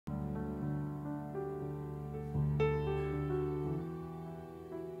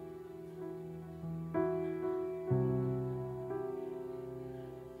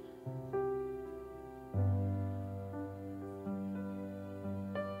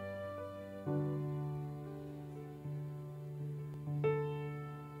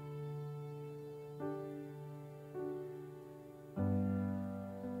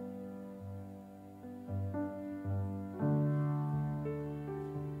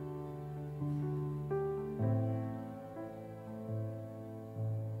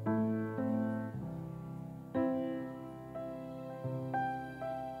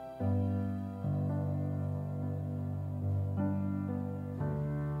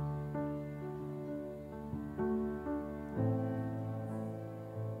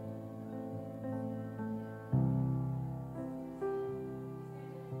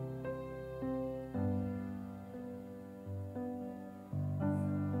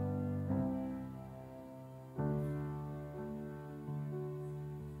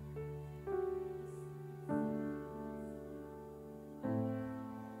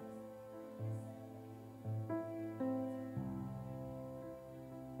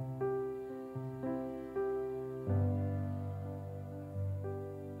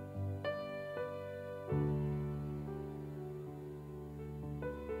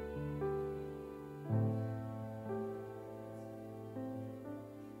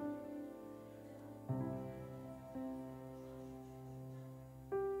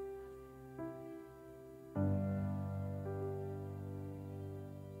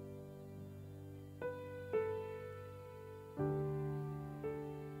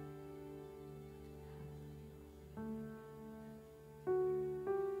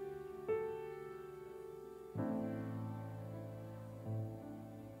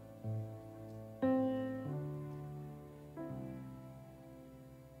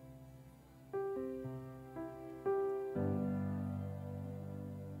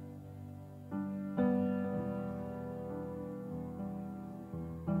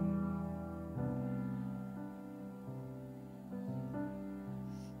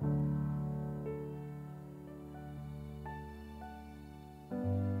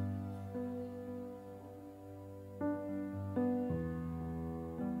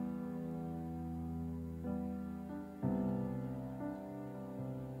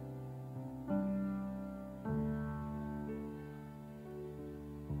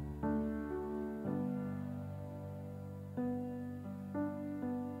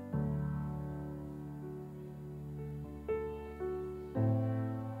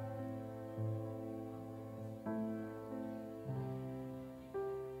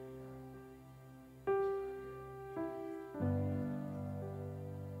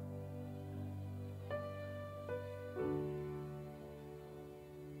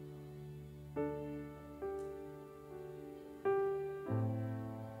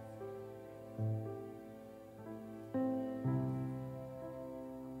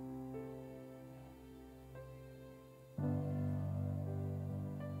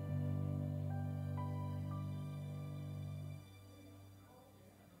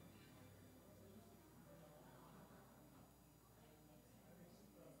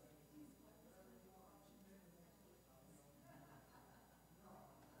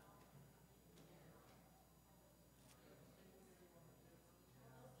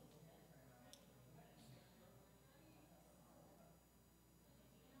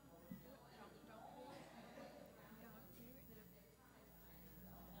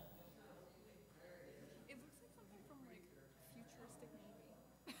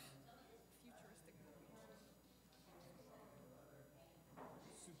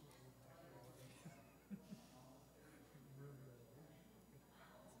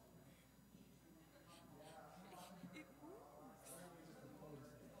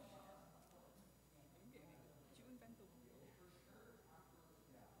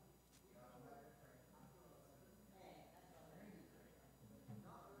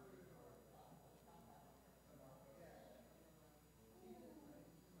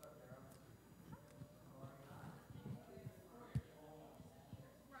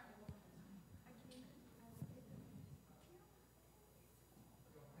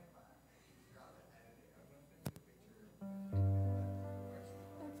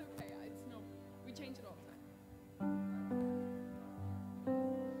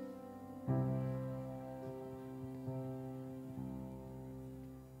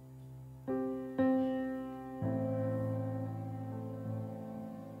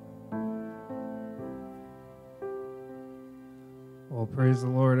Praise the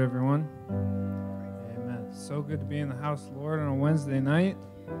Lord, everyone. Amen. So good to be in the house of the Lord on a Wednesday night.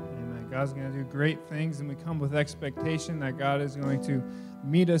 Amen. God's going to do great things, and we come with expectation that God is going to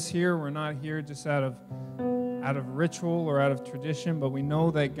meet us here. We're not here just out of ritual or out of tradition, but we know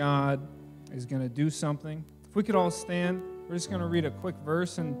that God is going to do something. If we could all stand, we're just going to read a quick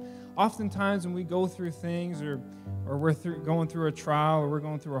verse. And oftentimes when we go through things or we're going through a trial or we're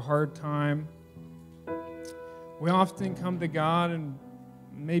going through a hard time, we often come to God, and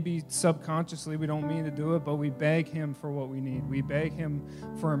maybe subconsciously we don't mean to do it, but we beg Him for what we need. We beg Him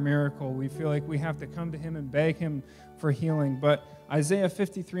for a miracle. We feel like we have to come to Him and beg Him for healing. But Isaiah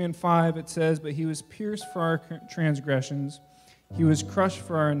 53:5, it says, "But He was pierced for our transgressions. He was crushed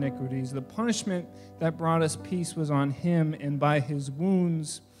for our iniquities. The punishment that brought us peace was on Him, and by His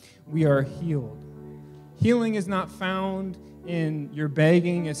wounds we are healed." Healing is not found in your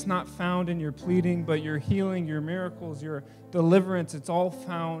begging, it's not found in your pleading, but your healing, your miracles, your deliverance, it's all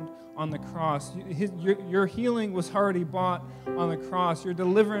found on the cross. Your healing was already bought on the cross. Your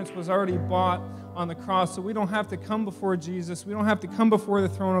deliverance was already bought on the cross. So we don't have to come before Jesus. We don't have to come before the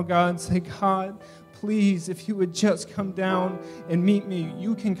throne of God and say, "God, please, if you would just come down and meet me."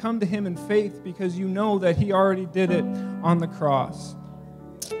 You can come to Him in faith because you know that He already did it on the cross.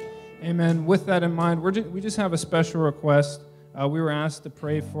 Amen. With that in mind, we just have a special request. We were asked to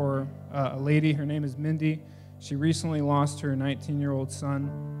pray for a lady. Her name is Mindy. She recently lost her 19-year-old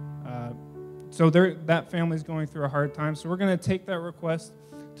son. So that family's going through a hard time. So we're going to take that request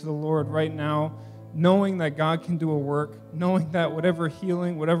to the Lord right now, knowing that God can do a work, knowing that whatever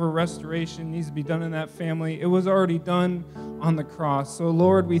healing, whatever restoration needs to be done in that family, it was already done on the cross. So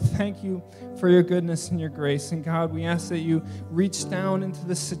Lord, we thank you for your goodness and your grace. And God, we ask that you reach down into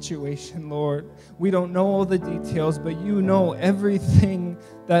the situation, Lord. We don't know all the details, but you know everything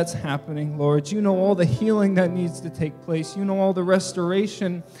that's happening, Lord. You know all the healing that needs to take place. You know all the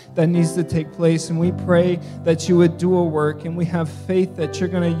restoration that needs to take place. And we pray that you would do a work, and we have faith that you're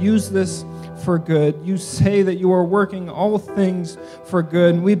going to use this for good. You say that you are working all things for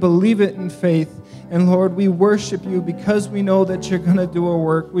good, and we believe it in faith. And Lord, we worship you because we know that you're going to do a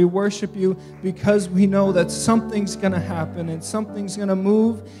work. We worship you because we know that something's going to happen and something's going to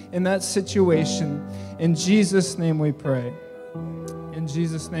move in that situation. In Jesus' name we pray. In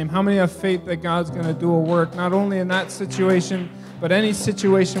Jesus' name. How many have faith that God's going to do a work, not only in that situation, but any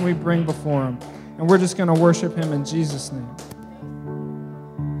situation we bring before Him? And we're just going to worship Him in Jesus' name.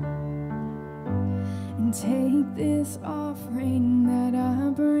 And take this offering that I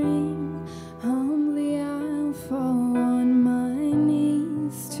bring. Humbly I'll fall on my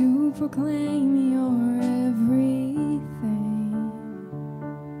knees to proclaim your everything.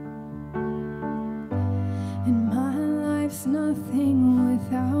 And my life's nothing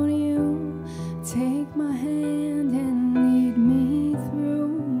without you. Take my hand and lead me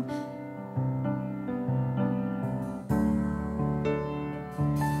through.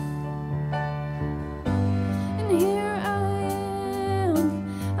 And here I am,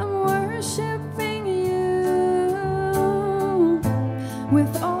 I'm worshiping you.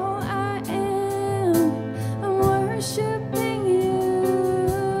 With all I am, I'm worshiping you.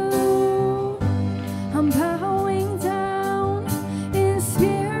 I'm bowing down in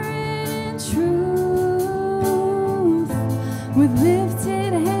spirit and truth, with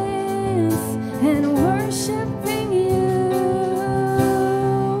lifted hands and worshiping you.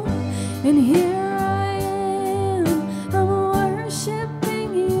 And here I am, I'm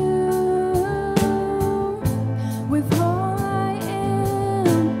worshiping you. With all I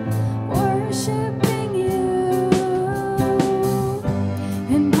am, worshiping you.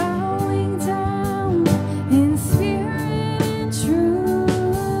 And bowing down in spirit and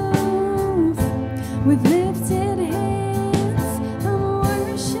truth, with lifted hands, I'm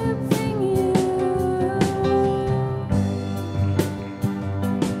worshiping you.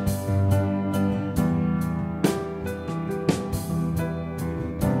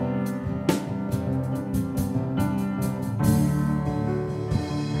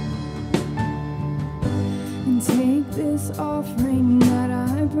 And take this offering that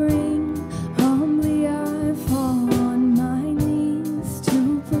I bring. Humbly I fall on my knees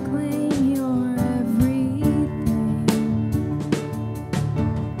to proclaim your everything.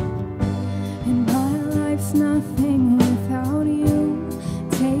 And my life's nothing without you.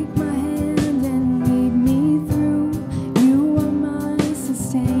 Take my hand and lead me through. You are my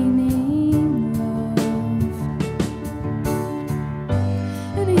sustaining love.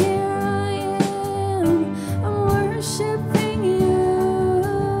 And here I am, I'm worshiping you.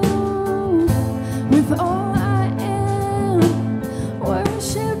 With all I am,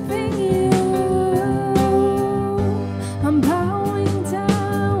 worshiping you. I'm bowing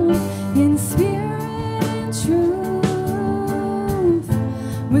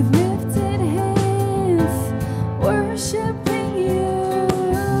with lifted hands, worshiping you.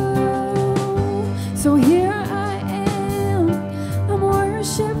 So here I am, I'm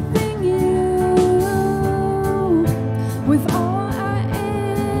worshiping you. With all I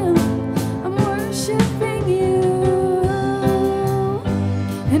am, I'm worshiping you.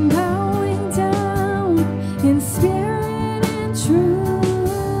 And bowing down in spirit and truth,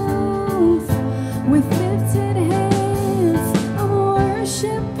 with lifted hands, I'm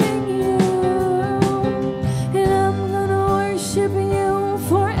worshiping you. And I'm gonna worship you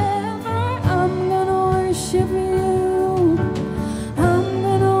forever. I'm gonna worship you. I'm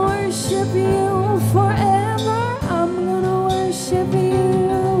gonna worship you forever. I'm gonna worship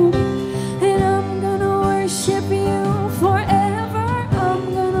you. And I'm gonna worship you forever.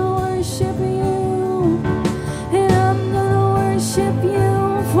 I'm gonna worship you. And I'm gonna worship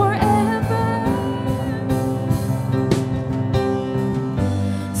you forever.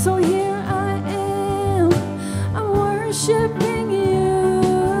 So here I am, I'm worshiping you.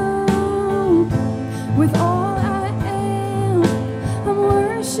 With all I am, I'm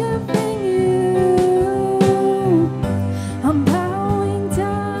worshiping you. I'm bowing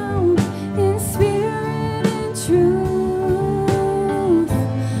down in spirit and truth.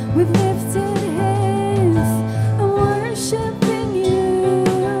 With lifted hands, I'm worshiping you.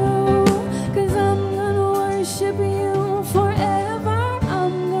 'Cause I'm gonna worship you forever.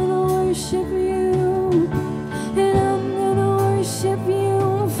 I'm gonna worship you. And I'm gonna worship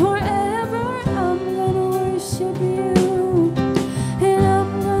you forever. I'm gonna worship you. And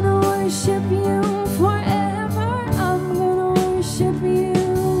I'm gonna worship you forever. I'm gonna worship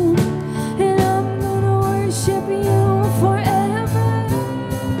you. And I'm gonna worship you forever.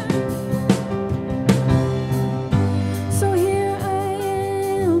 So here I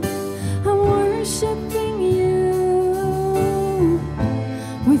am, I'm worshiping you.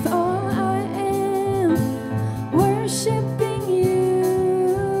 With all I am, worshiping you.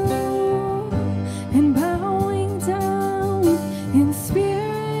 And bowing down in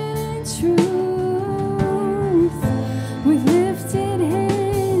spirit and truth. With lifted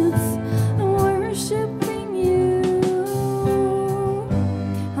hands, I'm worshiping you.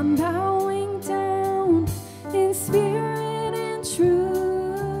 I'm bowing down in spirit and truth.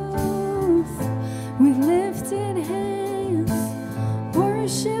 With lifted hands,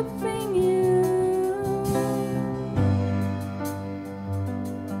 worshiping you.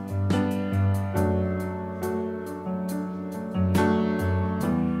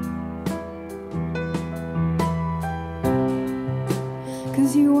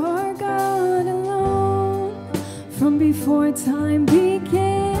 Cause you are God alone from before time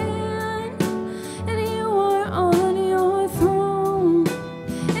began. And you are on your throne.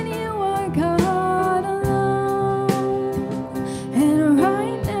 And you are God alone. And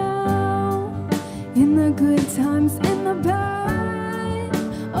right now, in the good times and the bad,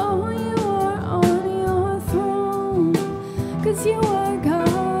 oh, you are on your throne. 'Cause you are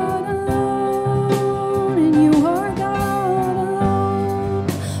God alone. And you are God alone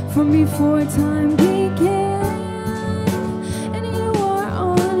from before time began. And you are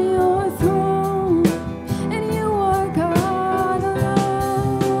on your throne. And you are God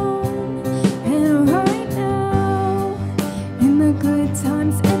alone. And right now, in the good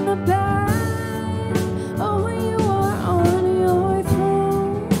times and the bad, oh, you are on your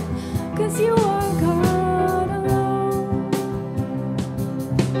throne. 'Cause you are God alone.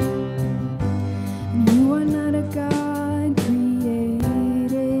 And you are not a God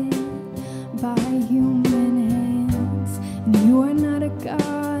created by human hands. And you are not a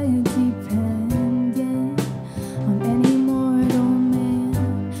God dependent on any mortal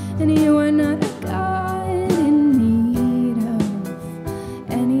man. And you are not a God in need of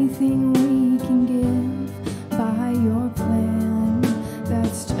anything we can give by your plan.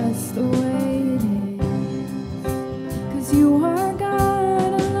 That's just the way it is. 'Cause you are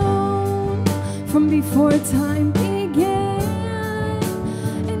God alone from before time began.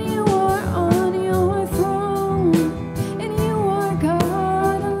 And you are on your throne. And you are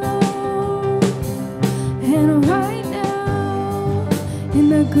God alone. And right now, in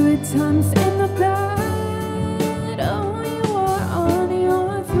the good times and the bad, oh, you are on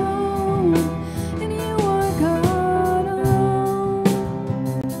your throne. And you are God alone.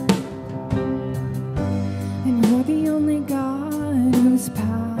 And you're the only God whose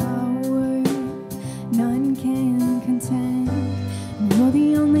power none can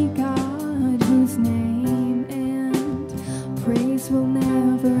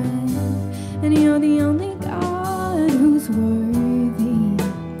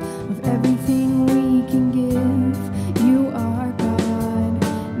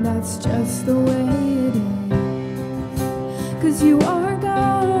that's just the way it is. 'Cause you are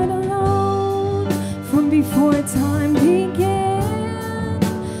God alone from before time began,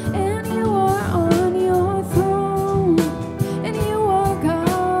 and you are on your throne, and you are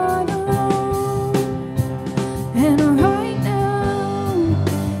God alone. And right now,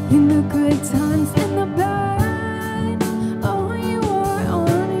 in the good times and the bad, oh, you are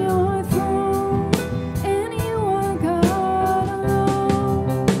on your throne, and you are God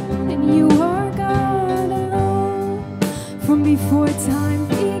alone, and you are God alone from before time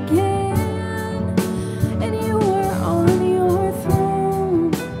began, and you are on your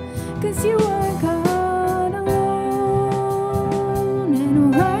throne, 'cause you are God alone.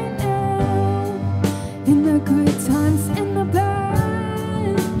 And right now, in the good times and the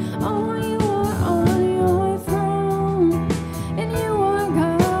bad, oh, you are on your throne, and you are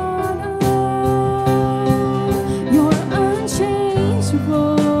God alone. You're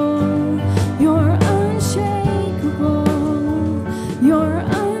unchangeable, you're unshakable, you're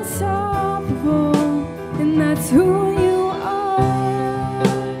unstoppable, and that's who you are.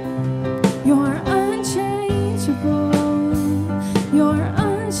 You're unchangeable, you're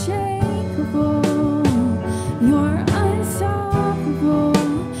unshakable, you're unstoppable,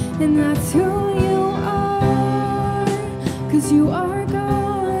 and that's who you are. 'Cause you are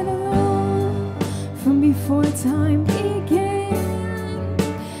God alone from before time began,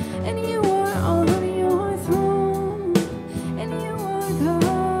 and you are on your throne, and you are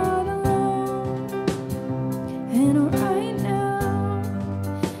God alone. And right now,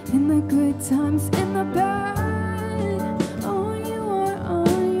 in the good times and the bad, oh, you are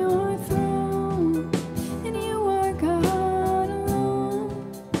on your throne, and you are God alone.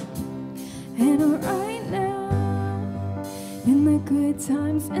 And right now, in the good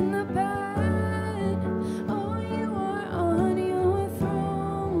times and the bad, oh, you are on your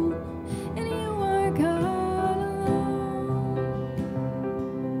throne, and you are God alone.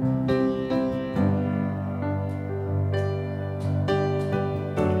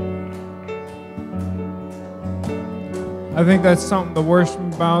 I think that's something to worship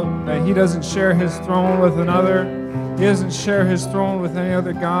about, that he doesn't share his throne with another. He doesn't share his throne with any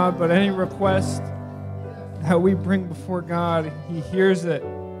other God, but any request that we bring before God, he hears it.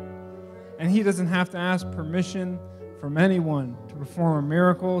 And he doesn't have to ask permission from anyone to perform a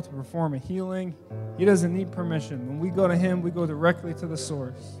miracle, to perform a healing. He doesn't need permission. When we go to him, we go directly to the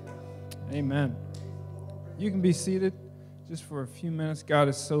source. Amen. You can be seated just for a few minutes. God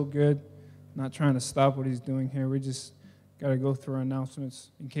is so good. I'm not trying to stop what he's doing here. We just got to go through our announcements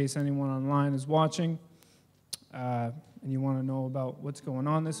in case anyone online is watching and you want to know about what's going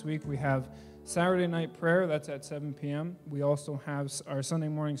on this week. We have Saturday night prayer. That's at 7 p.m. We also have our Sunday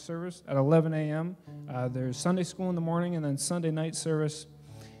morning service at 11 a.m. There's Sunday school in the morning, and then Sunday night service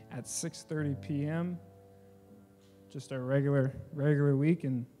at 6:30 p.m. Just our regular week.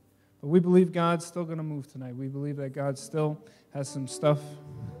 But we believe God's still going to move tonight. We believe that God still has some stuff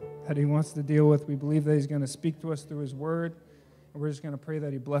that he wants to deal with. We believe that he's going to speak to us through his word. And we're just going to pray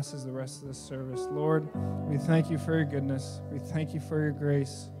that he blesses the rest of this service. Lord, we thank you for your goodness. We thank you for your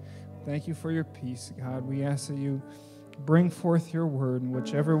grace. Thank you for your peace, God. We ask that you bring forth your word in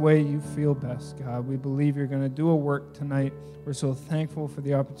whichever way you feel best, God. We believe you're going to do a work tonight. We're so thankful for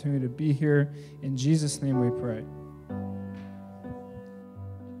the opportunity to be here. In Jesus' name we pray.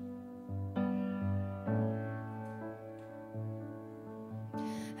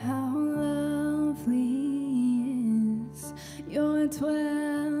 How lovely is your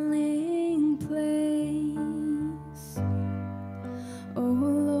dwelling place, O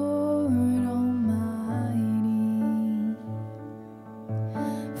Lord Almighty.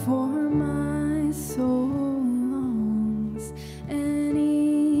 For my soul longs and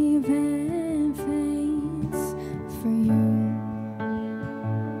even faints for you.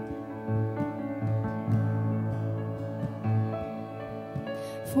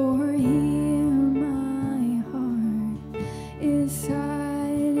 For here my heart is satisfied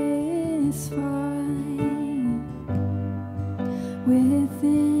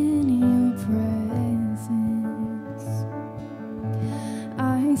within your presence.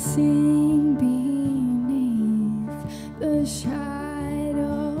 I sing beneath the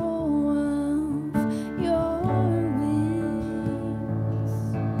shadow of your wings.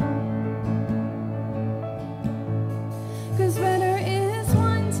 'Cause better is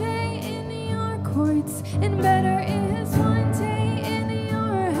one day in your courts, and better is one day in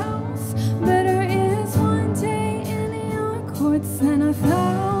your house. Better is one day in your courts than 1,000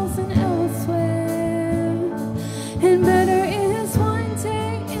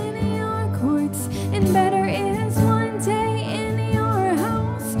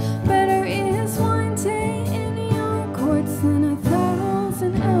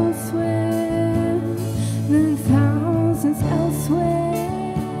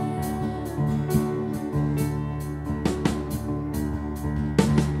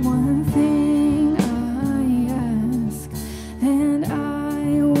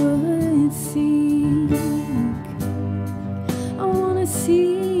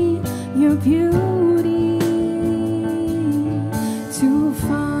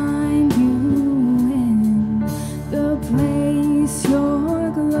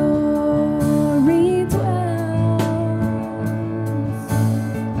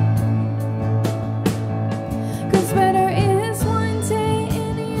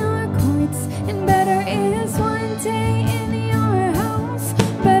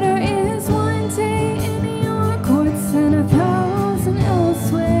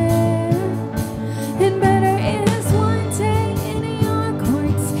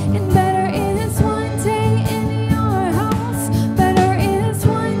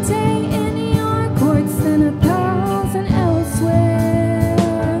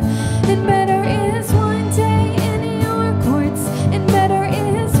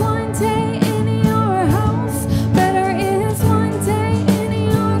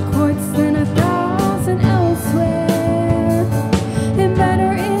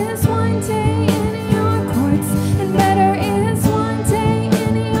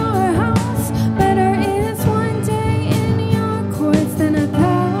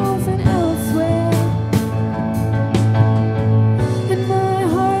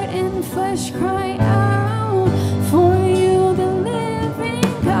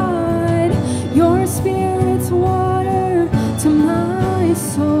 Your Spirit's water to my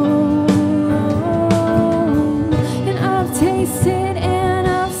soul. And I've tasted and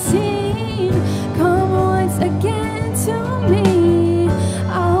I've seen. Come once again to me.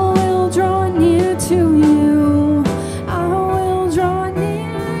 I will draw near to you. I will draw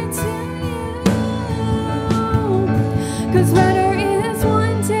near to you. 'Cause better is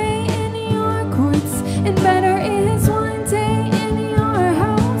one day in your courts, and better is one day in your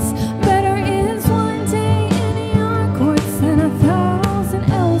house. Better is one day in your courts than 1,000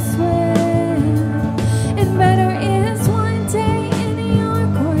 elsewhere. And better is one day in your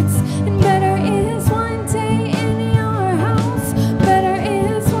courts, and better is one day in your house. Better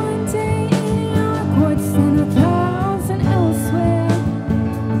is one day in your courts than 1,000 elsewhere.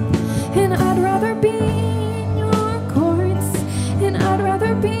 And I'd rather be in your courts, and I'd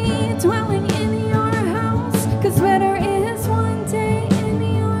rather be dwelling in your house. 'Cause better is one day in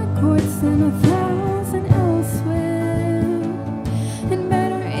your courts than 1,000 elsewhere. And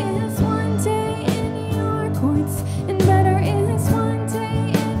better is one day in your courts, and better is one day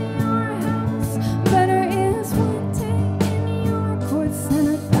in your house. Better is one day in your courts than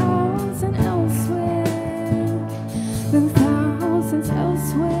 1,000 elsewhere. Than thousands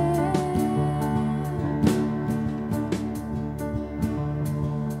elsewhere.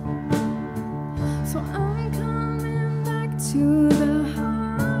 So I'm coming back to the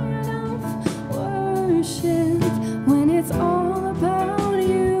heart of worship when it's all about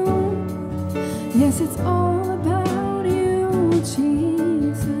you. Yes, it's all about you,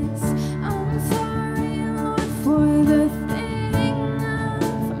 Jesus. I'm sorry, Lord, for the thing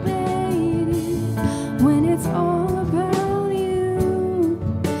I've made it. When it's all about you.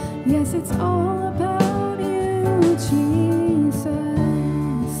 Yes, it's all about you, Jesus.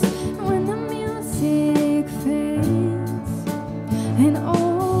 When the music fades and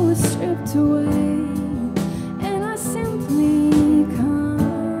all is stripped away, and I simply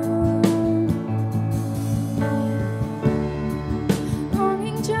come,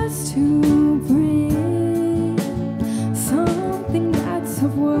 longing just to bring something that's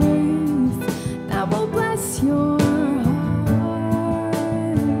of worth that will bless your heart.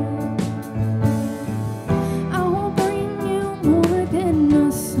 I will bring you more than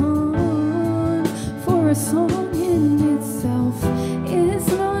a song, for a song in itself is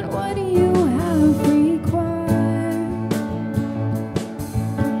not what you have required.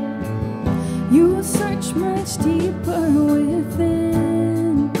 You search much deeper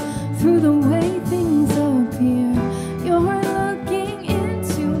within, through the way things appear. You're looking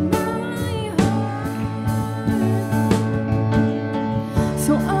into my heart.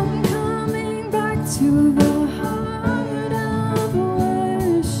 So I'm coming back to the heart of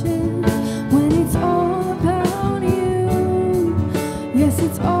worship when it's all about you. Yes,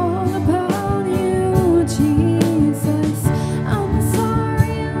 it's all about you, Jesus. I'm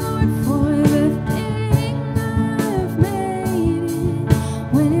sorry, Lord, for the thing I've made it.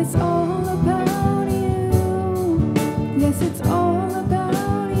 When it's all about you. Yes, it's all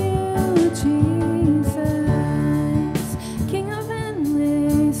about you, Jesus. King of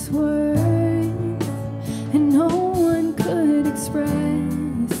endless worth, and no one could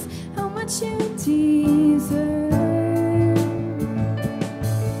express how much you deserve.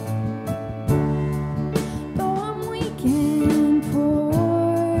 Though I'm weak and poor,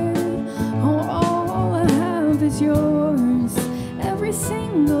 oh, all I have is yours, every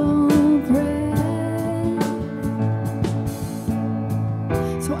single breath.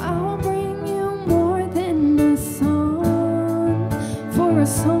 So I'll bring you more than a song, for a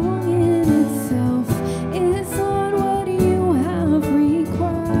song in itself is not what you have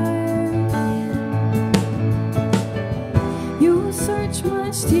required. You search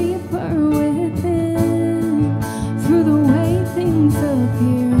much deeper within, through the way things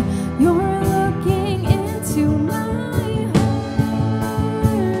appear. You're looking into my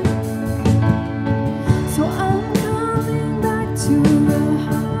heart. So I'm coming back to the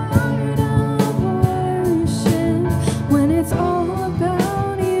heart of worship when it's all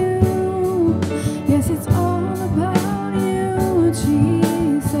about you. Yes, it's all about you,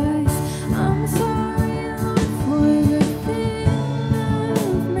 Jesus. I'm sorry, Lord, for the thing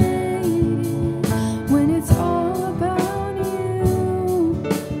I've made it. When it's all about you.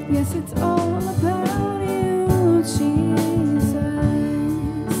 Yes, it's all about you, Jesus.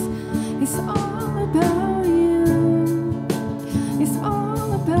 It's all about you. It's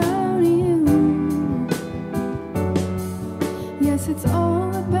all about you. Yes, it's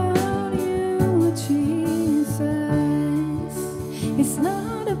all about you, Jesus. It's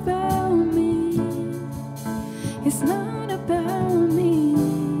not about me. It's not about me.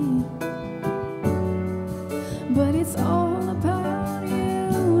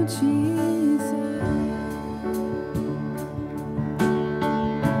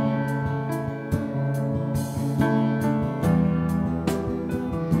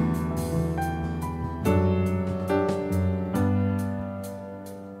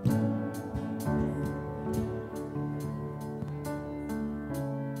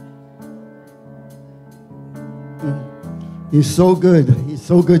 He's so good. He's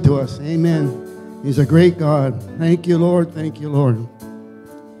so good to us. Amen. He's a great God. Thank you, Lord. Thank you, Lord.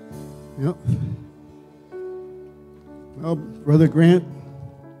 Yep. Well, Brother Grant,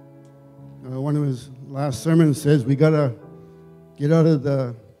 one of his last sermons says we gotta get out of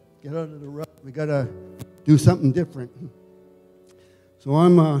the rut. We gotta do something different. So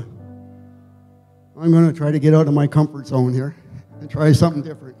I'm going to try to get out of my comfort zone here and try something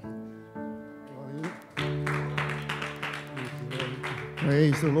different.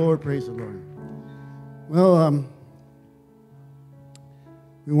 Praise the Lord, praise the Lord. Well,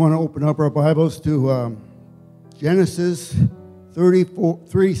 we want to open up our Bibles to Genesis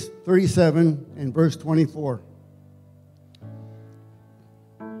 37 and verse 24.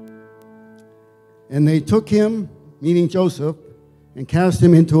 And they took him, meaning Joseph, and cast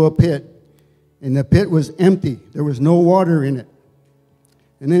him into a pit. And the pit was empty. There was no water in it.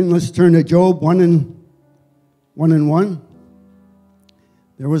 And then let's turn to Job 1 and 1.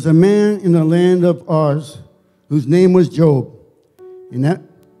 There was a man in the land of Uz whose name was Job. And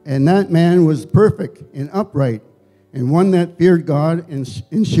that man was perfect and upright, and one that feared God and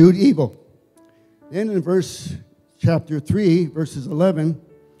eschewed evil. Then in chapter 3, verses 11,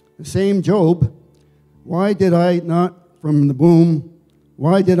 the same Job, why did I not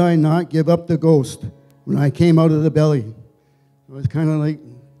give up the ghost when I came out of the belly? It was kind of like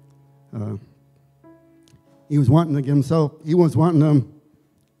he was wanting to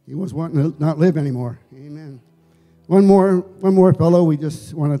not live anymore. Amen. One more fellow we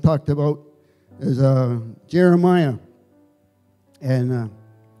just want to talk about is Jeremiah. And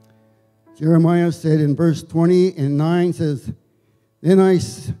Jeremiah said in verse 20 and 9 says,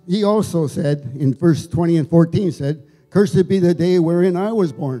 he also said in verse 20 and 14 said, cursed be the day wherein I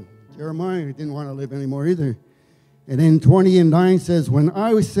was born. Jeremiah didn't want to live anymore either. And then 20 and 9 says, when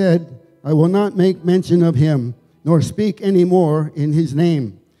I said, I will not make mention of him, nor speak any more in his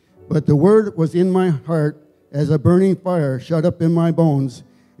name. But the word was in my heart as a burning fire shut up in my bones,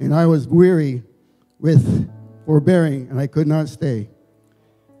 and I was weary with forbearing, and I could not stay.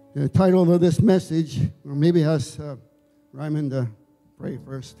 The title of this message, or maybe ask Ryman to pray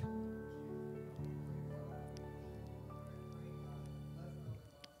first.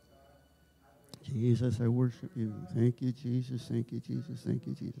 Jesus, I worship you. Thank you, Jesus. Thank you, Jesus. Thank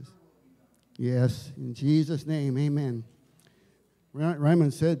you, Jesus. Yes, in Jesus' name, amen.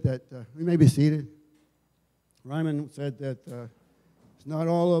 Ryman said that, we may be seated. Ryman said that it's not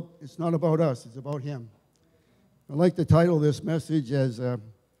about us, it's about him. I like to title this message as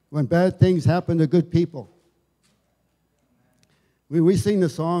When Bad Things Happen to Good People. We sing the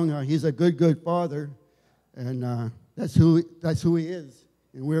song, He's a Good, Good Father, and that's who he is.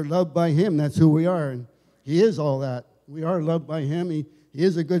 And we're loved by him, that's who we are, and he is all that. We are loved by him, he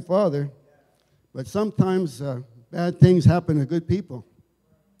is a good father. But sometimes bad things happen to good people.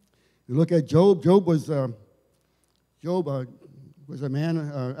 You look at Job. Job was a man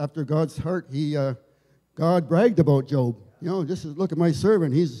after God's heart. God bragged about Job. You know, just look at my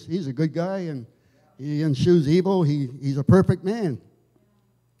servant. He's a good guy, and he eschews evil. He's a perfect man.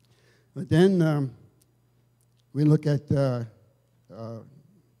 But then we look at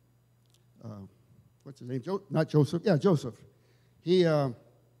what's his name? Not Joseph. Yeah, Joseph. He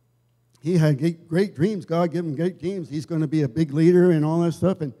had great dreams. God gave him great dreams. He's going to be a big leader and all that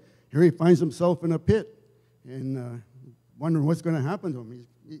stuff. And here he finds himself in a pit and wondering what's going to happen to him.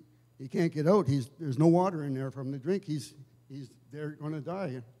 He can't get out. There's no water in there for him to drink. He's there going to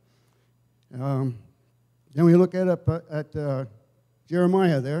die. Then we look at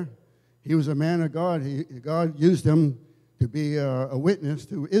Jeremiah there. He was a man of God. God used him to be a witness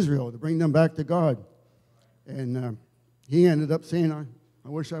to Israel, to bring them back to God. And he ended up saying, I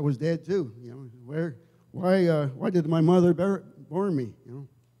wish I was dead too. You know, why did my mother born me? You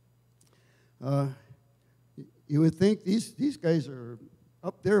know, you would think these guys are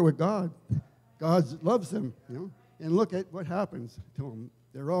up there with God. God loves them, you know. And look at what happens to them.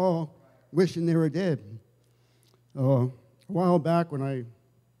 They're all wishing they were dead. A while back when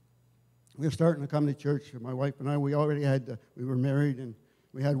we were starting to come to church, my wife and I, we were married and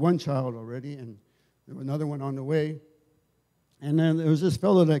we had one child already, and there was another one on the way. And then there was this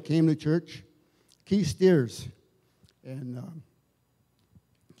fellow that came to church, Keith Steers. And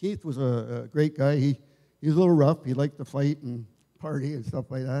Keith was a great guy. He was a little rough. He liked to fight and party and stuff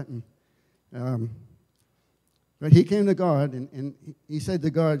like that. And but he came to God, and he said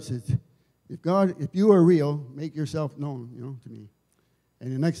to God, if you are real, make yourself known, you know, to me.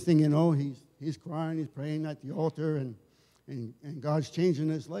 And the next thing you know, he's crying, he's praying at the altar, and God's changing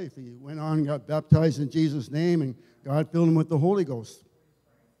his life. He went on and got baptized in Jesus' name, and God filled him with the Holy Ghost.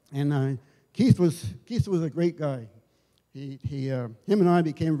 And Keith was a great guy. him and I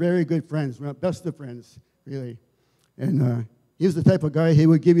became very good friends, best of friends, really. And he was the type of guy, he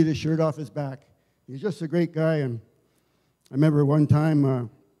would give you the shirt off his back. He's just a great guy. And I remember one time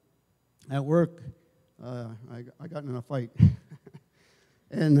at work, I got in a fight.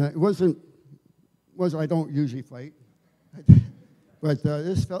 And it wasn't, I don't usually fight. But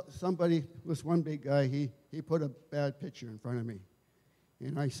this one big guy, he put a bad picture in front of me.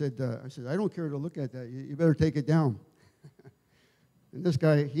 And I said, I don't care to look at that. You better take it down. And this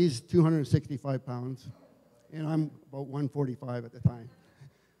guy, he's 265 pounds, and I'm about 145 at the time.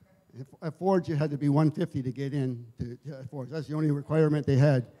 At Ford, you had to be 150 to get in to Ford. That's the only requirement they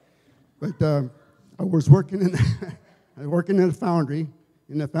had. But I was working in a foundry.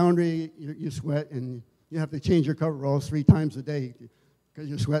 In the foundry, you sweat, and you have to change your coveralls 3 times a day because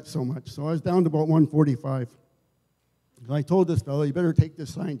you sweat so much. So I was down to about 145. So I told this fellow, you better take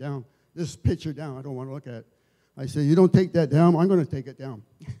this sign down, this picture down. I don't want to look at it. I said, you don't take that down, I'm going to take it down.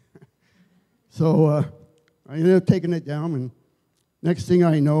 So I ended up taking it down, and next thing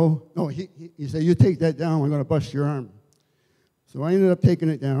I know, he said, you take that down, I'm going to bust your arm. So I ended up taking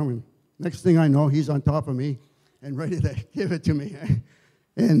it down, and next thing I know, he's on top of me and ready to give it to me.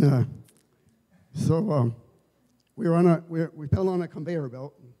 And so we fell on a conveyor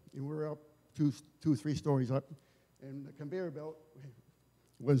belt, and we were up 3 stories up, and the conveyor belt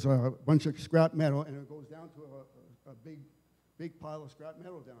was a bunch of scrap metal, and it goes down to a big pile of scrap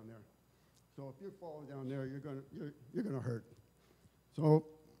metal down there. So if you fall down there, you're gonna hurt. So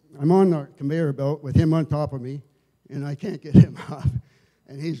I'm on the conveyor belt with him on top of me, and I can't get him off.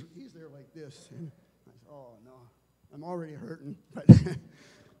 And he's there like this, and I said, oh no, I'm already hurting. But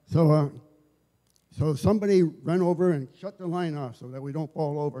so somebody ran over and shut the line off so that we don't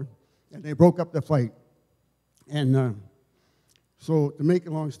fall over, and they broke up the fight. And so to make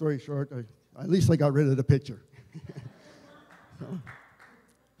a long story short, at least I got rid of the picture.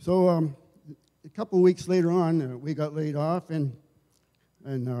 So a couple of weeks later on, we got laid off, and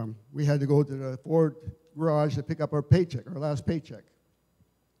we had to go to the Ford garage to pick up our paycheck, our last paycheck.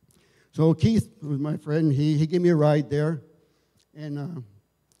 So Keith, who was my friend, he gave me a ride there, and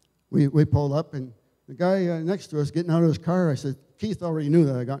we pulled up, and the guy next to us getting out of his car, I said, Keith already knew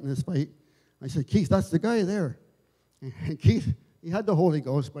that I got in this fight. I said, Keith, that's the guy there. And Keith, he had the Holy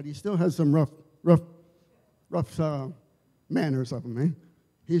Ghost, but he still has some rough manners of him, eh?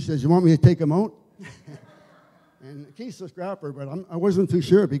 He says, you want me to take him out? And Keith's a scrapper, but I wasn't too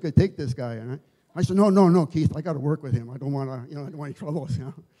sure if he could take this guy. And I said, no, Keith, I got to work with him. I don't want to, I don't want any troubles,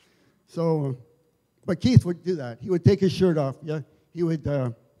 So, but Keith would do that. He would take his shirt off. Yeah, he would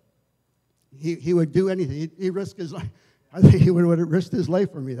do anything. He risked his life. I think he would have risked his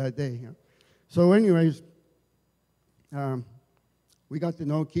life for me that day. So, anyways, we got to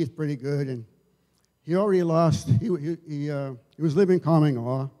know Keith pretty good, and he already lost. He was living common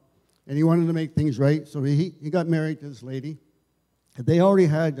law, and he wanted to make things right. So he got married to this lady. They already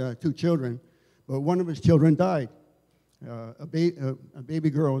had 2 children, but one of his children died. A baby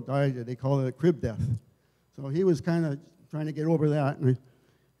girl died. They call it a crib death. So he was kind of trying to get over that. And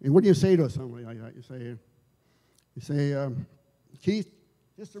what do you say to somebody like that? You say, Keith,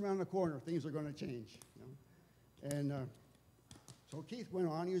 just around the corner, things are going to change. And so Keith went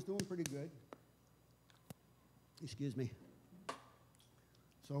on. He was doing pretty good. Excuse me.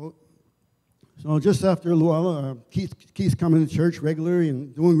 So just after a while, Keith's coming to church regularly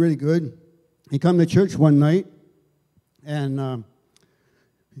and doing really good. He come to church one night, and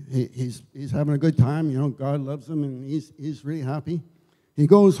he's having a good time. God loves him, and he's really happy. He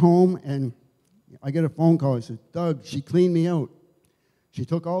goes home, and I get a phone call. He says, Doug, she cleaned me out. She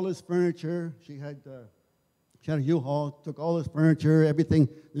took all his furniture. She had a U-Haul, took all his furniture, everything.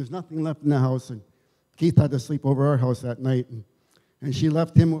 There's nothing left in the house. And Keith had to sleep over our house that night, and she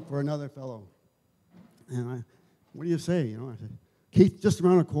left him for another fellow. And what do you say? I said, Keith, just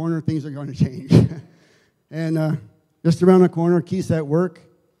around the corner, things are going to change. And just around the corner, Keith's at work,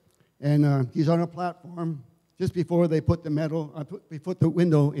 and he's on a platform just before they put they put the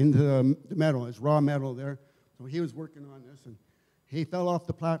window into the metal. It's raw metal there. So he was working on this, and he fell off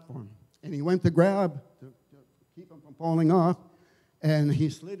the platform. And he went to grab to keep him from falling off, and he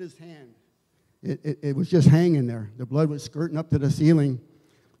slid his hand. It was just hanging there. The blood was skirting up to the ceiling.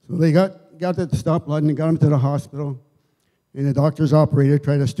 So they got to stop blood and got him to the hospital. And the doctors operated,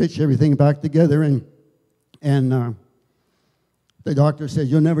 tried to stitch everything back together. And the doctor said,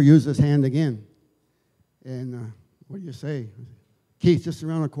 you'll never use this hand again. And what do you say? Keith, just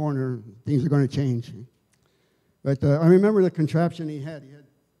around the corner, things are going to change. But I remember the contraption he had. He had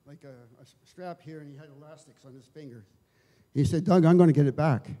like a strap here, and he had elastics on his fingers. He said, Doug, I'm going to get it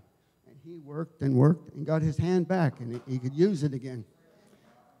back. And he worked and worked and got his hand back, and he could use it again.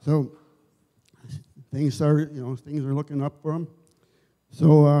 So things started, things were looking up for him.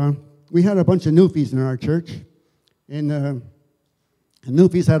 So we had a bunch of newfies in our church, and the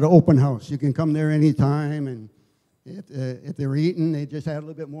newfies had an open house. You can come there anytime, and if they were eating, they just add a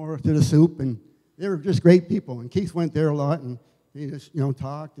little bit more to the soup, and they were just great people. And Keith went there a lot, and he just,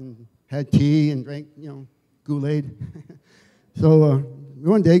 talked and had tea and drank, Kool-Aid. So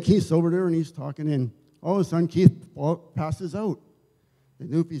one day, Keith's over there, and he's talking, and all of a sudden, Keith passes out. The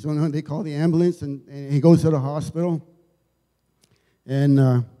newfies went on, they call the ambulance, and he goes to the hospital, and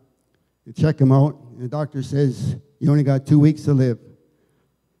they check him out, and the doctor says, you only got 2 weeks to live.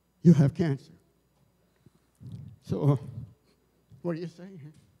 You have cancer. So, what do you say?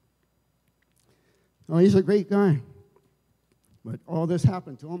 Oh, he's a great guy. But all this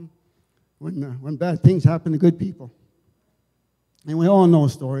happened to him when bad things happen to good people. And we all know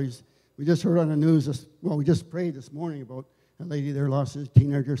stories. We just heard on the news, we just prayed this morning about a lady there lost his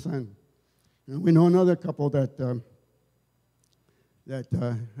teenager son. And we know another couple that she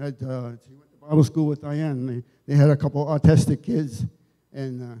went to Bible school with Diane. They had a couple autistic kids,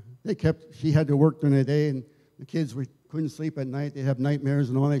 and she had to work during the day, and the kids couldn't sleep at night. They'd have nightmares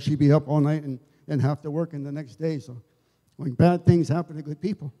and all that. She'd be up all night and have to work in the next day. So when bad things happen to good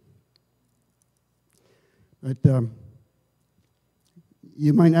people. But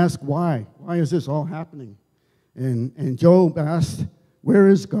you might ask why. Why is this all happening? And Job asked, where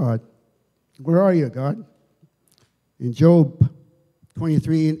is God? Where are you, God? In Job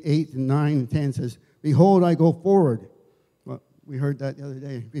 23, and 8, and 9, and 10 says, behold, I go forward. Well, we heard that the other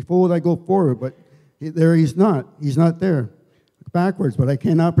day. Behold, I go forward, but there he's not. He's not there. Backwards, but I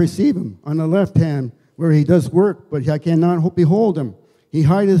cannot perceive him. On the left hand, where he does work, but I cannot behold him. He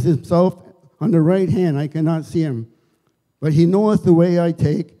hideth himself on the right hand. I cannot see him. But he knoweth the way I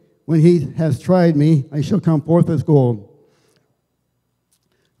take. When he has tried me, I shall come forth as gold.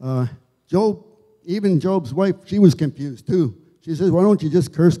 Even Job's wife, she was confused too. She says, why don't you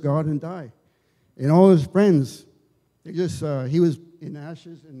just curse God and die? And all his friends, he was in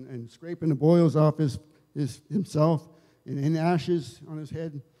ashes and scraping the boils off himself, and in ashes on his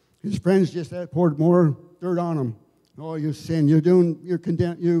head. His friends just had poured more dirt on him. Oh, you sin, you're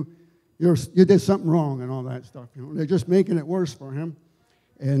condemned, you did something wrong and all that stuff. They're just making it worse for him.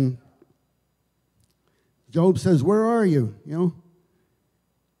 And Job says, where are you?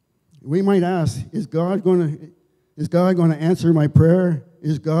 We might ask, is God going to answer my prayer?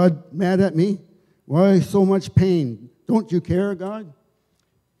 Is God mad at me? Why so much pain? Don't you care, God?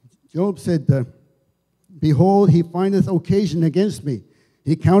 Job said, behold, he findeth occasion against me.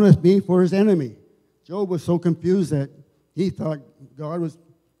 He counteth me for his enemy. Job was so confused that he thought God was,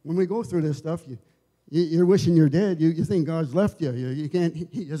 when we go through this stuff, you're wishing you're dead. You think God's left you.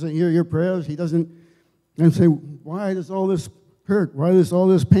 He doesn't hear your prayers. He doesn't, and say, why does all this hurt? Why is all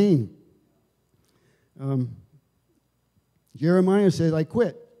this pain? Jeremiah said, I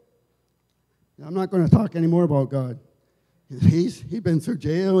quit. I'm not going to talk anymore about God. He's been through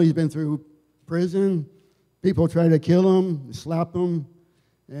jail. He's been through prison. People tried to kill him, slap him.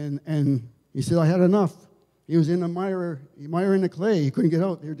 And he said, I had enough. He was in the mire in the clay. He couldn't get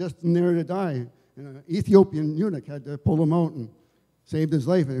out. They were just in there to die. And an Ethiopian eunuch had to pull him out and saved his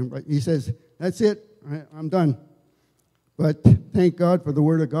life. But he says, that's it. I'm done. But thank God for the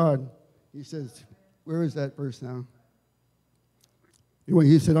word of God. He says, where is that verse now? Anyway,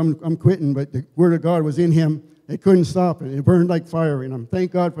 he said, I'm quitting, but the word of God was in him. It couldn't stop it. It burned like fire in him.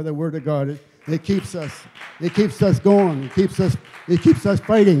 Thank God for the word of God. It keeps us going. It keeps us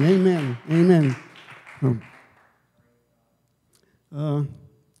fighting. Amen. Amen.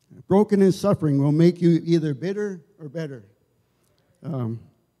 Broken and suffering will make you either bitter or better.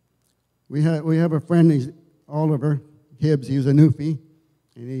 We have a friend, he's Oliver Hibbs. He was a newfie,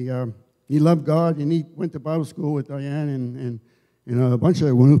 and he loved God, and he went to Bible school with Diane, and a bunch of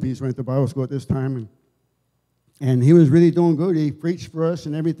newfies went to Bible school at this time, and he was really doing good. He preached for us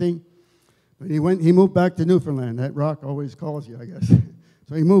and everything, but he moved back to Newfoundland. That rock always calls you, I guess.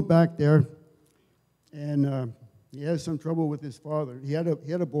 So he moved back there, and he had some trouble with his father. He had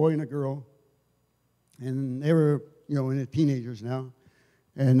a boy and a girl, and they were in the teenagers now,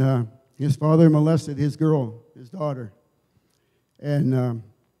 and his father molested his girl, his daughter, and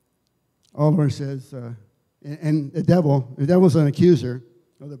Oliver says, and the devil's an accuser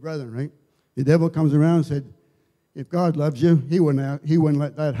of the brethren, right? The devil comes around and said, if God loves you, he wouldn't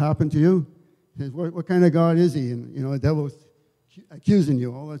let that happen to you. He says, what kind of God is he? And the devil's accusing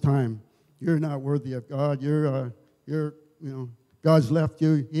you all the time. You're not worthy of God. You're God's left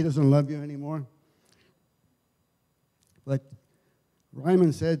you. He doesn't love you anymore. But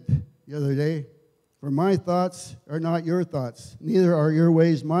Ryman said, the other day. For my thoughts are not your thoughts, neither are your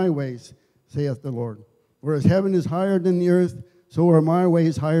ways my ways, saith the Lord. For as heaven is higher than the earth, so are my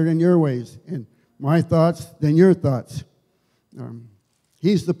ways higher than your ways, and my thoughts than your thoughts.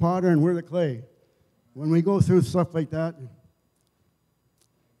 He's the potter and we're the clay. When we go through stuff like that,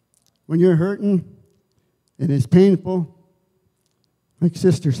 when you're hurting and it's painful, like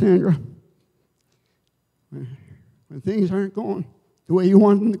Sister Sandra, when things aren't going the way you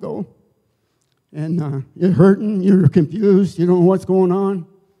want them to go, and you're hurting, you're confused, you don't know what's going on,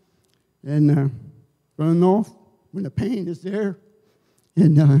 and but know when the pain is there,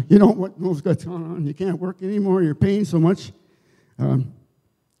 and you don't know what's going on, you can't work anymore, you're paying so much.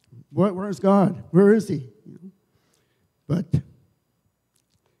 Where's God? Where is He? But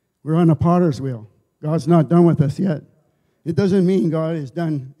we're on a potter's wheel. God's not done with us yet. It doesn't mean God is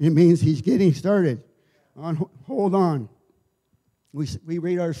done. It means He's getting started. Hold on. We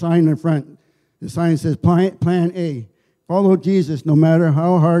read our sign in front. The sign says Plan A. Follow Jesus no matter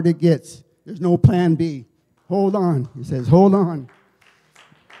how hard it gets. There's no Plan B. Hold on. He says, hold on.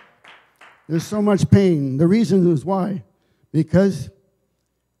 There's so much pain. The reason is why. Because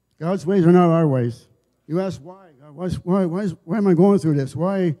God's ways are not our ways. You ask why? God, why am I going through this?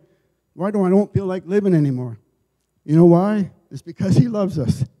 Why don't feel like living anymore? You know why? It's because He loves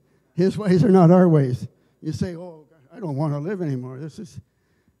us. His ways are not our ways. You say, oh, God, I don't want to live anymore. This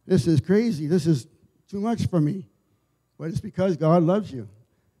is crazy. This is too much for me. But it's because God loves you.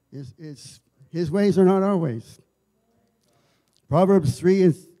 His ways are not our ways. Proverbs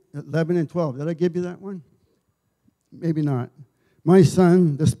 3:11 and 12. Did I give you that one? Maybe not. My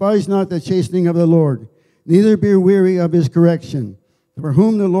son, despise not the chastening of the Lord, neither be weary of His correction. For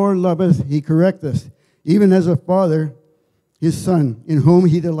whom the Lord loveth, He correcteth, even as a father his son, in whom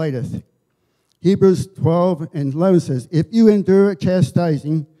He delighteth. Hebrews 12:11 says, if you endure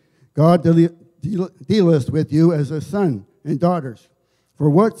chastising, God dealeth with you as a son and daughters. For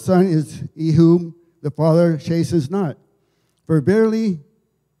what son is he whom the Father chastens not? For they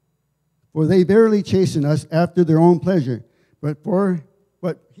verily chasten us after their own pleasure. But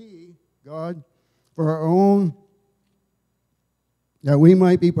He, God, for our own, that we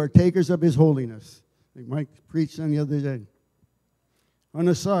might be partakers of His holiness. Like Mike preached on the other day. On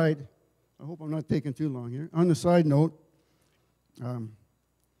the side, I hope I'm not taking too long here. On the side note,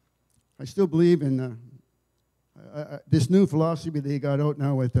 I still believe in this new philosophy they got out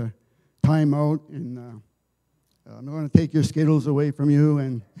now with time out, and I'm going to take your Skittles away from you,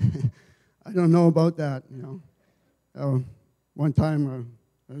 and I don't know about that, you know. One time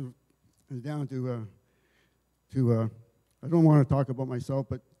I was down to I don't want to talk about myself,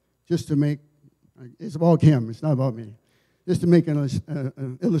 but just to make, it's about him, it's not about me. Just to make an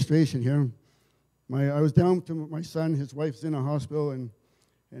illustration here. I was down to my son, his wife's in a hospital, and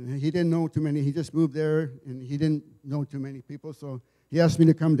he didn't know too many. He just moved there, and he didn't know too many people, so he asked me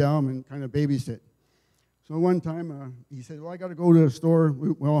to come down and kind of babysit. So one time, he said, well, I got to go to the store.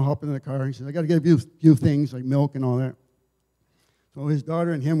 We all hop in the car. He said, I got to get a few things, like milk and all that. So his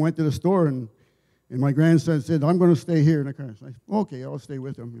daughter and him went to the store, and my grandson said, I'm going to stay here in the car. So I said, okay, I'll stay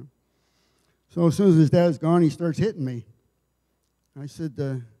with him. So as soon as his dad's gone, he starts hitting me. I said,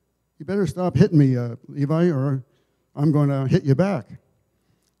 you better stop hitting me, Levi, or I'm going to hit you back.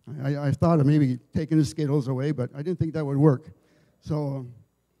 I thought of maybe taking his Skittles away, but I didn't think that would work. So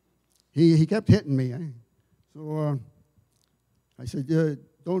he kept hitting me. So I said,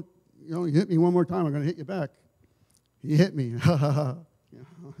 don't, you hit me one more time, I'm going to hit you back. He hit me.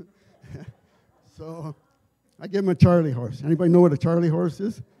 So I give him a Charlie horse. Anybody know what a Charlie horse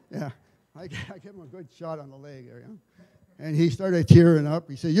is? Yeah. I give him a good shot on the leg there. And he started tearing up.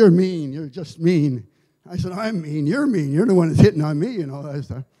 He said, you're mean. You're just mean. I said, I'm mean. You're mean. You're the one that's hitting on me and all that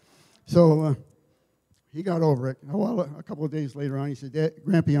stuff. So he got over it. Well, a couple of days later on, he said,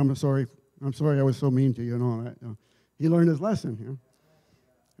 Grampy, I'm sorry I was so mean to you and all that. He learned his lesson.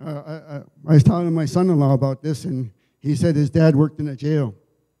 I was telling my son-in-law about this, and he said his dad worked in a jail.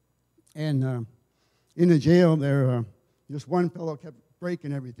 And in the jail there, just one fellow kept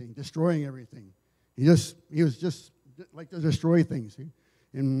breaking everything, destroying everything. He was just like to destroy things.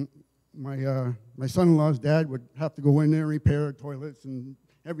 And my son-in-law's dad would have to go in there and repair toilets and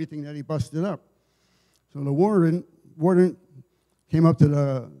everything that he busted up. So the warden came up to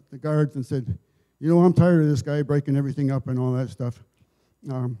the guards and said, I'm tired of this guy breaking everything up and all that stuff.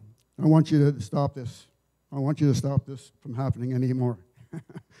 I want you to stop this. I want you to stop this from happening anymore.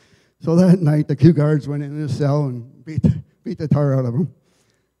 So that night, the two guards went in his cell and beat the tar out of him.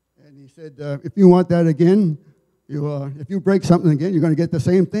 And he said, if you want that again, if you break something again, you're going to get the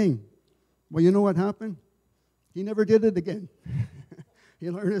same thing. Well, you know what happened? He never did it again. He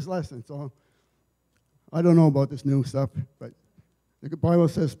learned his lesson. So I don't know about this new stuff, but the Bible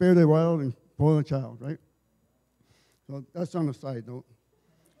says, spare the wild and spoil the child, right? So that's on a side note.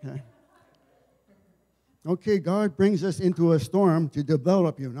 Okay. Okay, God brings us into a storm to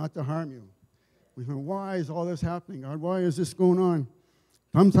develop you, not to harm you. We say, why is all this happening, God? Why is this going on?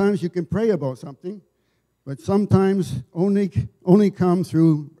 Sometimes you can pray about something, but sometimes only come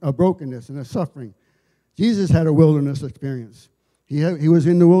through a brokenness and a suffering. Jesus had a wilderness experience. He was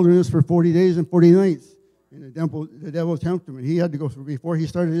in the wilderness for 40 days and 40 nights. In the devil tempted him. He had to go through before he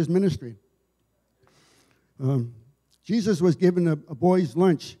started his ministry. Jesus was given a boy's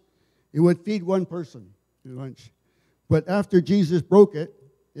lunch. It would feed one person at lunch. But after Jesus broke it,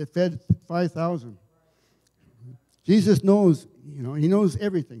 it fed 5,000. Jesus knows, he knows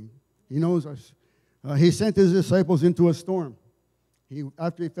everything. He knows us. He sent his disciples into a storm.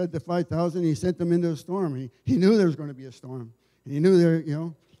 After he fed the 5,000, he sent them into a storm. He knew there was going to be a storm. He knew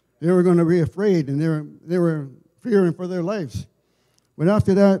they were going to be afraid, and they were fearing for their lives. But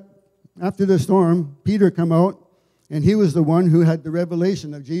after the storm, Peter come out, and he was the one who had the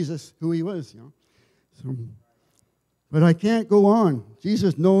revelation of Jesus, who he was. So, but I can't go on.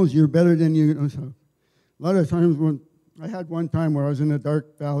 Jesus knows you're better than you know. So a lot of times I had one time where I was in a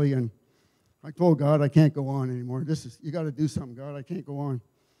dark valley, and I told God I can't go on anymore. You got to do something, God. I can't go on.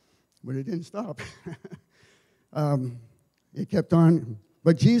 But it didn't stop. It kept on.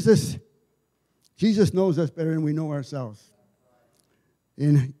 But Jesus knows us better than we know ourselves.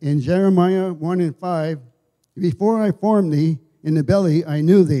 In Jeremiah 1:5, before I formed thee in the belly, I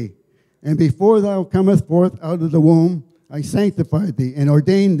knew thee. And before thou comest forth out of the womb, I sanctified thee and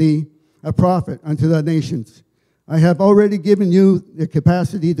ordained thee a prophet unto the nations. I have already given you the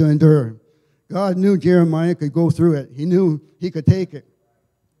capacity to endure. God knew Jeremiah could go through it. He knew he could take it.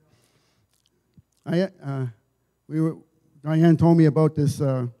 Diane told me about this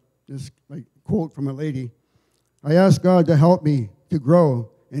quote from a lady. I asked God to help me to grow,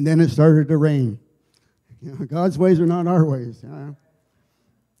 and then it started to rain. God's ways are not our ways.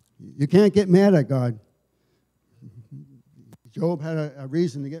 You can't get mad at God. Job had a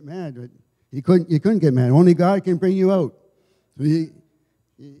reason to get mad, but you couldn't get mad. Only God can bring you out. So you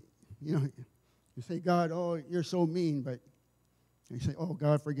say, God, oh, you're so mean, but you say, oh,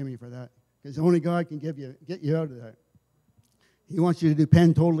 God, forgive me for that. Because only God can get you out of that. He wants you to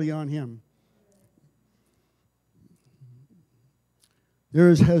depend totally on him.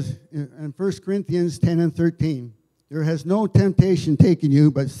 In 1 Corinthians 10:13, there has no temptation taken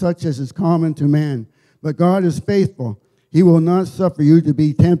you, but such as is common to man. But God is faithful. He will not suffer you to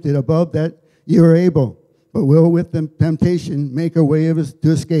be tempted above that you are able, but will with the temptation make a way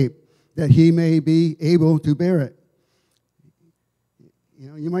to escape, that he may be able to bear it.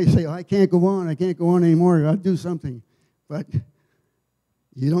 You might say, I can't go on anymore. I'll do something. But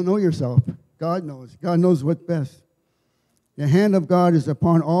you don't know yourself. God knows. God knows what's best. The hand of God is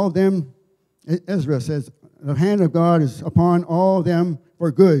upon all them. Ezra says, the hand of God is upon all them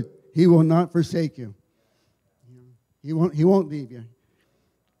for good. He will not forsake you. He won't leave you.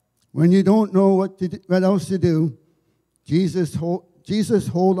 When you don't know what else to do, Jesus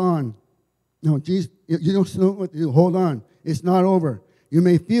hold on. No, Jesus, you don't know what to do. Hold on. It's not over. You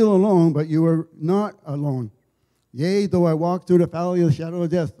may feel alone, but you are not alone. Yea, though I walk through the valley of the shadow of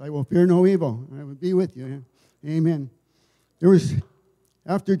death, I will fear no evil. I will be with you. Amen. There was,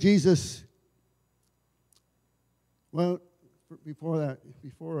 after Jesus, well, before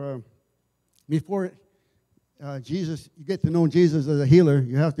Jesus, you get to know Jesus as a healer,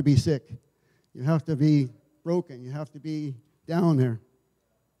 you have to be sick. You have to be broken. You have to be down there.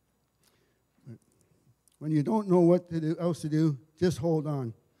 But when you don't know what else to do, just hold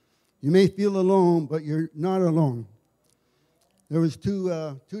on. You may feel alone, but you're not alone. There was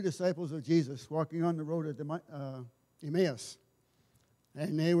two disciples of Jesus walking on the road at Emmaus,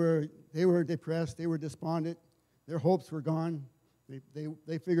 and they were depressed. They were despondent. Their hopes were gone.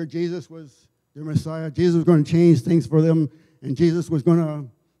 They figured Jesus was their Messiah. Jesus was going to change things for them, and Jesus was going to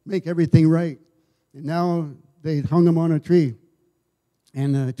make everything right. And now they hung him on a tree,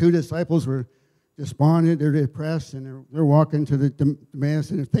 and the two disciples were despondent. They're depressed, and they're walking to the Mass,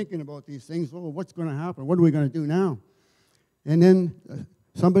 and they're thinking about these things. Oh, what's going to happen? What are we going to do now? And then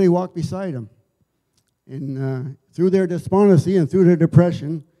somebody walked beside them. And through their despondency and through their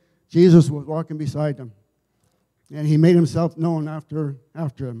depression, Jesus was walking beside them. And he made himself known after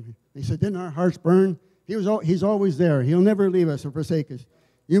them. He said, didn't our hearts burn? He's always there. He'll never leave us or forsake us.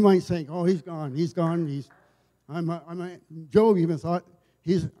 You might think, oh, he's gone. Job even thought,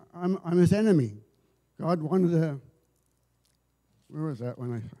 I'm his enemy. God wanted to, where was that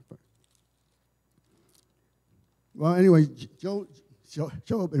when well, anyway,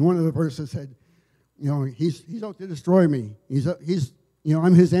 Job, and one of the verses said, he's out to destroy me.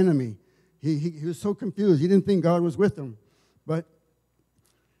 I'm his enemy. He was so confused. He didn't think God was with him. But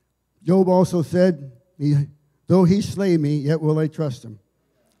Job also said, though he slay me, yet will I trust him.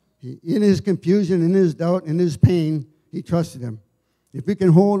 In his confusion, in his doubt, in his pain, he trusted him. If we can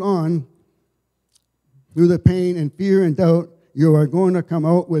hold on through the pain and fear and doubt, you are going to come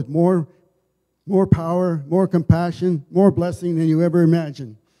out with more power, more compassion, more blessing than you ever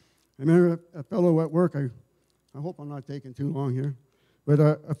imagined. I remember a fellow at work, I hope I'm not taking too long here, but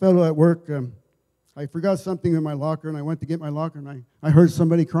a fellow at work, I forgot something in my locker, and I went to get my locker, and I heard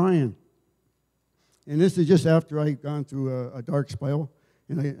somebody crying. And this is just after I'd gone through a dark spell,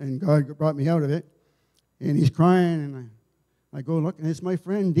 and God brought me out of it. And he's crying, and I go look, and it's my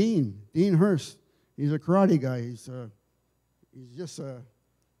friend Dean Hurst. He's a karate guy. He's just a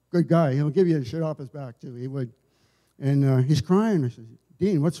good guy. He'll give you the shit off his back, too. He would. And he's crying. I said,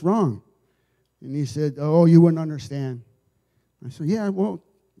 Dean, what's wrong? And he said, oh, you wouldn't understand. I said, yeah, well,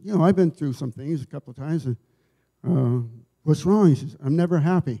 I've been through some things a couple of times. And, what's wrong? He says, I'm never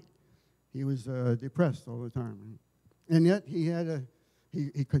happy. He was depressed all the time. And yet he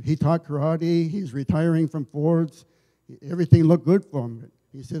taught karate. He's retiring from Ford's. Everything looked good for him. But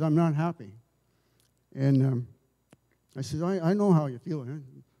he said, I'm not happy. And I said, I know how you feel.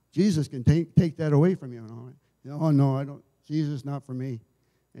 Jesus can take that away from you. Oh, no, I don't. Jesus is not for me.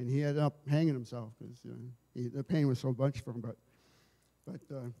 And he ended up hanging himself because the pain was so much for him. But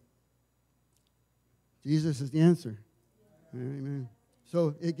Jesus is the answer. Amen.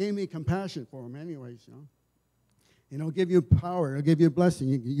 So it gave me compassion for him anyways, And it'll give you power. It'll give you a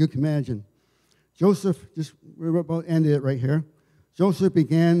blessing. You can imagine. Joseph, we're about to end it right here. Joseph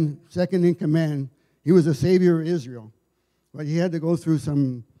began second in command. He was a savior of Israel. But he had to go through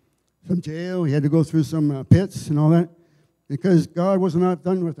some jail. He had to go through some pits and all that because God was not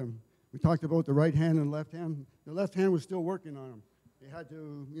done with him. We talked about the right hand and the left hand. The left hand was still working on him. They had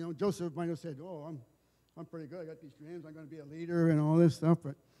to, Joseph might have said, oh, I'm pretty good. I got these dreams. I'm going to be a leader and all this stuff.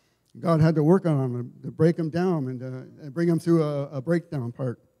 But God had to work on him to break him down and bring him through a breakdown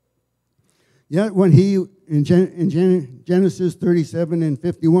part. Yet when in Genesis 37 and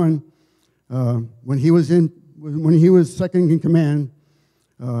 51, when he was second in command,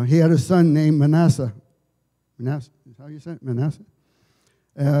 he had a son named Manasseh. Manasseh is how you say it? Manasseh.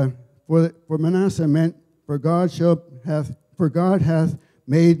 For Manasseh meant, for God hath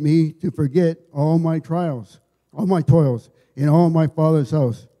made me to forget all my trials, all my toils, in all my father's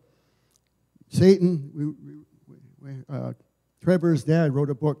house. Satan, Trevor's dad wrote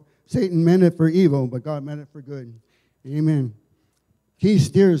a book. Satan meant it for evil, but God meant it for good. Amen. Keith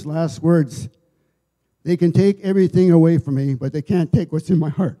Steer's last words. They can take everything away from me, but they can't take what's in my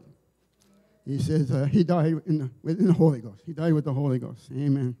heart. He says he died in the Holy Ghost. He died with the Holy Ghost.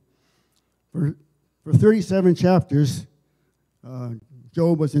 Amen. For 37 chapters,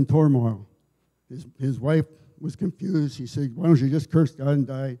 Job was in turmoil. His wife was confused. She said, why don't you just curse God and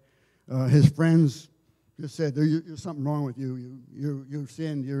die? His friends just said, there's something wrong with you. You've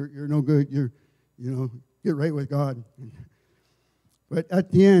sinned. You're no good. Get right with God. But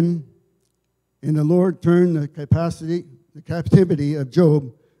at the end, and the Lord turned the captivity of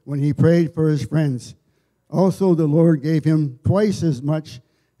Job when he prayed for his friends. Also, the Lord gave him twice as much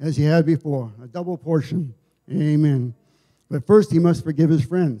as he had before, a double portion. Amen. But first, he must forgive his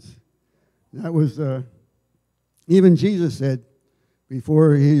friends. That was, even Jesus said,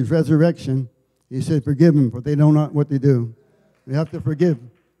 before his resurrection, he said, forgive them, for they know not what they do. We have to forgive.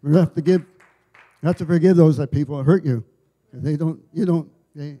 We have to forgive those that people that hurt you.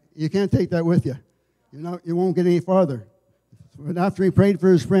 You can't take that with you. You won't get any farther. But after he prayed for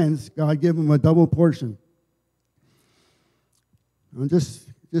his friends, God gave him a double portion. I'm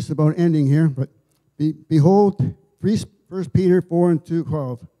just about ending here, but behold, 1 Peter 4 and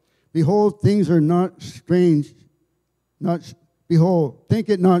 12. Behold, things are not strange. Behold, think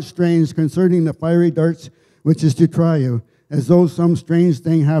it not strange concerning the fiery darts which is to try you, as though some strange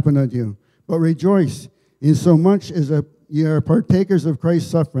thing happened unto you. But rejoice in so much as ye are partakers of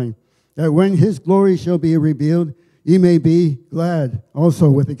Christ's suffering, that when his glory shall be revealed, ye may be glad also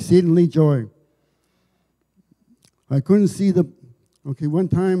with exceedingly joy. I couldn't see one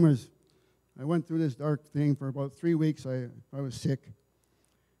time I went through this dark thing for about 3 weeks. I was sick,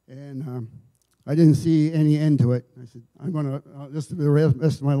 and I didn't see any end to it. I said, I'm going to, this will be the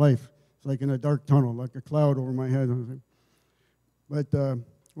rest of my life. It's like in a dark tunnel, like a cloud over my head. But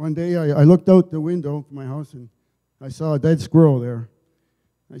one day I looked out the window from my house, and I saw a dead squirrel there.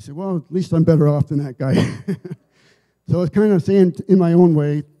 I said, well, at least I'm better off than that guy. So I was kind of saying in my own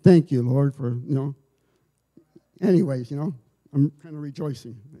way, thank you, Lord, for, anyways, I'm kind of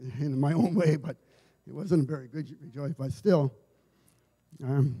rejoicing in my own way, but it wasn't a very good rejoice. But still,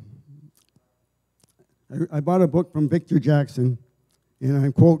 I bought a book from Victor Jackson, and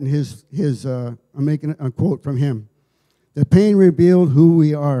I'm quoting I'm making a quote from him. The pain revealed who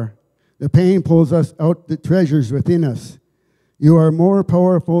we are. The pain pulls us out the treasures within us. You are more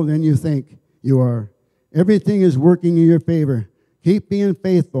powerful than you think you are. Everything is working in your favor. Keep being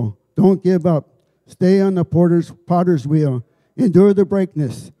faithful. Don't give up. Stay on the potter's wheel. Endure the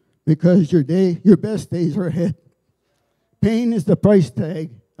breakness, because your best days are ahead. Pain is the price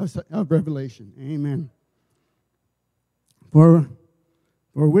tag of revelation. Amen. For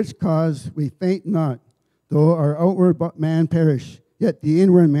which cause we faint not, though our outward man perish, yet the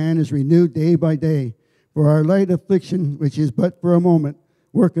inward man is renewed day by day. For our light affliction, which is but for a moment,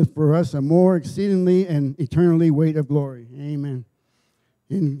 worketh for us a more exceedingly and eternally weight of glory. Amen.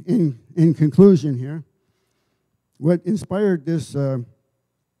 In conclusion here, what inspired this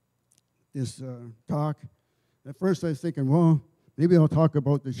talk, at first I was thinking, well, maybe I'll talk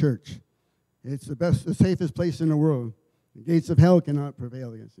about the church. It's the safest place in the world. The gates of hell cannot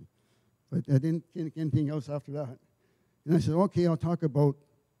prevail against it. But I didn't think anything else after that. And I said, okay, I'll talk about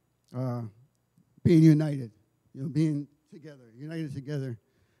being united, being together, united together.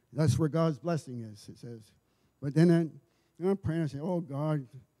 That's where God's blessing is, it says. But then I'm praying, I say, oh, God,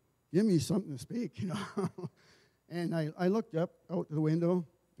 give me something to speak, And I looked up out the window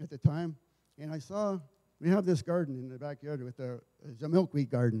at the time, and I saw we have this garden in the backyard with it's a milkweed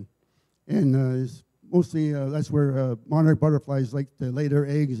garden. And it's mostly that's where monarch butterflies like to lay their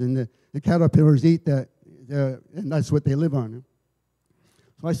eggs, and the caterpillars eat that, and that's what they live on.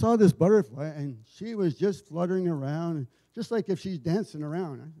 So I saw this butterfly, and she was just fluttering around, just like if she's dancing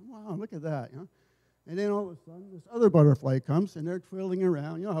around. I said, wow, look at that. And then all of a sudden, this other butterfly comes, and they're twirling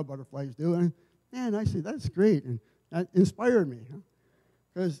around. You know how butterflies do. And man, I said, that's great. And that inspired me.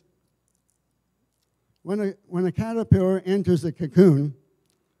 Because when a caterpillar enters a cocoon,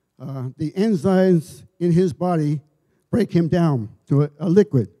 the enzymes in his body break him down to a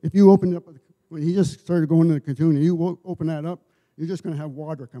liquid. If you open it up, when he just started going to the cocoon, and you open that up, you're just going to have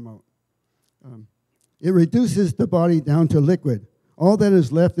water come out. It reduces the body down to liquid. All that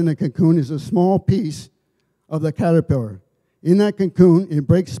is left in the cocoon is a small piece of the caterpillar. In that cocoon,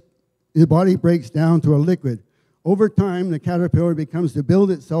 the body breaks down to a liquid. Over time, the caterpillar becomes to build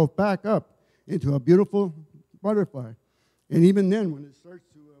itself back up into a beautiful butterfly. And even then, when it starts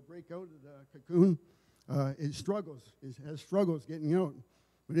to break out of the cocoon, it struggles. It has struggles getting out.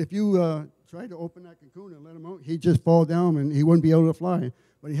 But if you try to open that cocoon and let him out, he'd just fall down and he wouldn't be able to fly.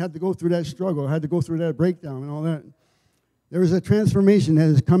 But he had to go through that struggle, had to go through that breakdown and all that. There is a transformation that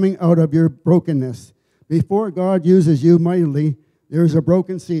is coming out of your brokenness. Before God uses you mightily, there is a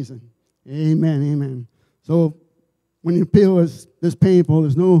broken season. Amen, amen. So when you feel this painful,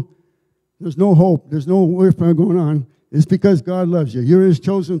 there's no hope, there's no warfare going on, it's because God loves you. You're His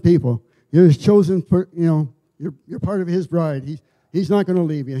chosen people. You're His chosen, you're part of His bride. He's not going to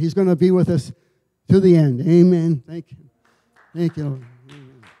leave you. He's going to be with us to the end. Amen. Thank you. Thank you,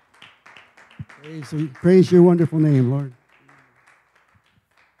 Lord. Praise your wonderful name, Lord.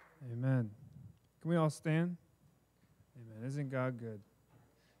 Amen. Can we all stand? Amen. Isn't God good?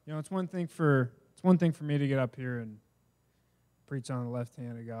 It's one thing for me to get up here and preach on the left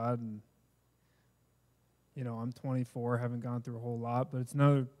hand of God, and I'm 24, haven't gone through a whole lot, but it's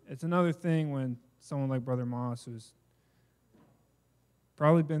another thing when someone like Brother Masse, who's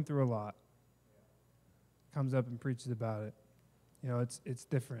probably been through a lot, comes up and preaches about it. It's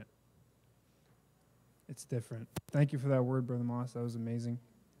different. It's different. Thank you for that word, Brother Masse. That was amazing.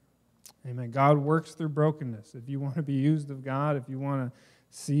 Amen. God works through brokenness. If you want to be used of God, if you want to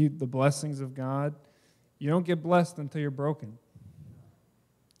see the blessings of God, you don't get blessed until you're broken.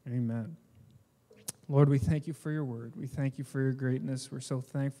 Amen. Lord, we thank you for your word. We thank you for your greatness. We're so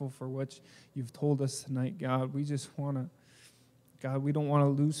thankful for what you've told us tonight, God. We just want to, God, we don't want to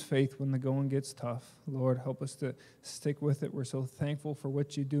lose faith when the going gets tough. Lord, help us to stick with it. We're so thankful for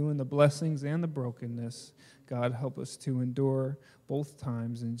what you do in the blessings and the brokenness. God, help us to endure both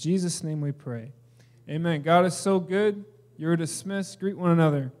times. In Jesus' name we pray. Amen. God is so good. You're dismissed. Greet one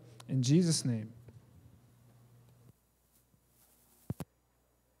another. In Jesus' name.